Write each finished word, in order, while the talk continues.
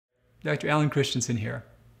Dr. Alan Christensen here.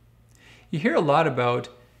 You hear a lot about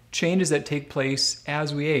changes that take place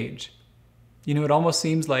as we age. You know, it almost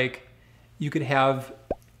seems like you could have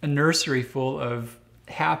a nursery full of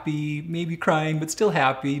happy, maybe crying, but still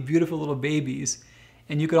happy, beautiful little babies.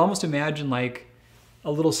 And you could almost imagine like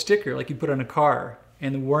a little sticker like you put on a car,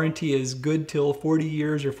 and the warranty is good till 40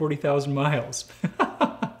 years or 40,000 miles.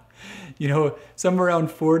 You know, somewhere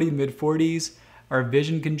around 40, mid-40s, our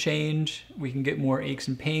vision can change, we can get more aches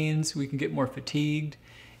and pains, we can get more fatigued.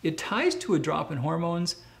 It ties to a drop in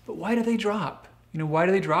hormones, but why do they drop? You know, why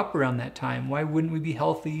do they drop around that time? Why wouldn't we be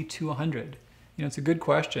healthy to 100? You know, it's a good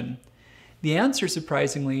question. The answer,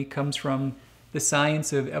 surprisingly, comes from the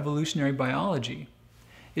science of evolutionary biology.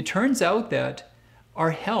 It turns out that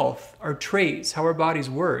our health, our traits, how our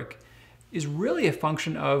bodies work, is really a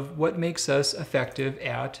function of what makes us effective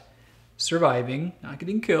at surviving, not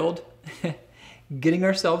getting killed, getting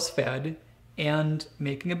ourselves fed, and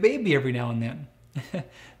making a baby every now and then.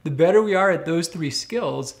 The better we are at those three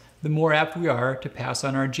skills, the more apt we are to pass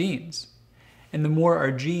on our genes. And the more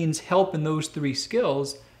our genes help in those three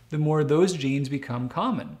skills, the more those genes become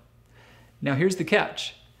common. Now here's the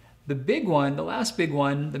catch. The big one, the last big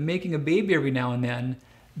one, the making a baby every now and then,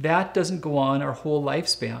 that doesn't go on our whole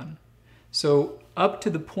lifespan. So up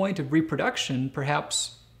to the point of reproduction,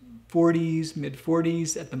 perhaps 40s,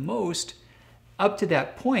 mid-40s at the most, up to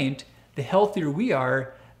that point, the healthier we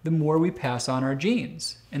are, the more we pass on our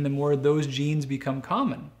genes, and the more those genes become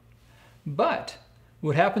common. But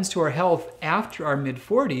what happens to our health after our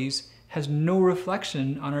mid-40s has no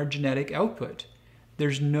reflection on our genetic output.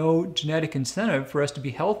 There's no genetic incentive for us to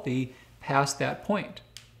be healthy past that point.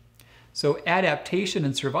 So adaptation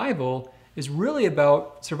and survival is really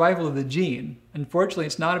about survival of the gene. Unfortunately,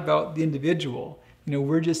 it's not about the individual. You know,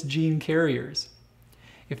 we're just gene carriers.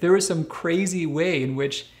 If there was some crazy way in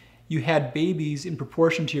which you had babies in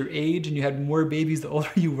proportion to your age and you had more babies the older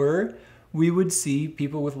you were, we would see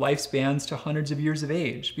people with lifespans to hundreds of years of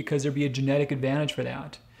age because there'd be a genetic advantage for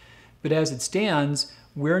that. But as it stands,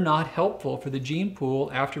 we're not helpful for the gene pool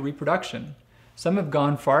after reproduction. Some have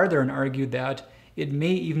gone farther and argued that it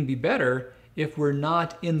may even be better if we're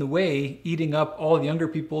not in the way eating up all the younger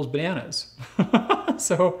people's bananas.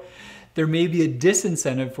 So there may be a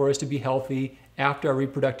disincentive for us to be healthy after our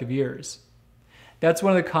reproductive years. That's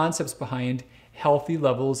one of the concepts behind healthy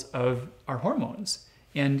levels of our hormones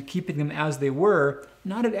and keeping them as they were,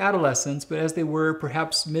 not at adolescence, but as they were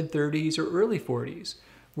perhaps mid-30s or early 40s.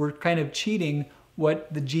 We're kind of cheating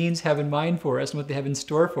what the genes have in mind for us and what they have in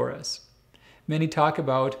store for us. Many talk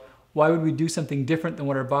about why would we do something different than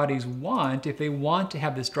what our bodies want if they want to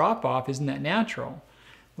have this drop-off? Isn't that natural?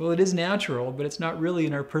 Well, it is natural, but it's not really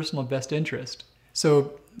in our personal best interest.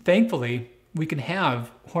 So thankfully, we can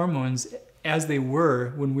have hormones as they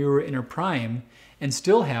were when we were in our prime and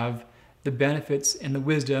still have the benefits and the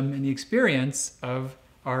wisdom and the experience of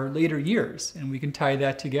our later years, and we can tie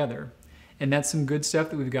that together. And that's some good stuff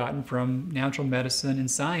that we've gotten from natural medicine and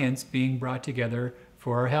science being brought together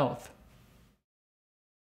for our health.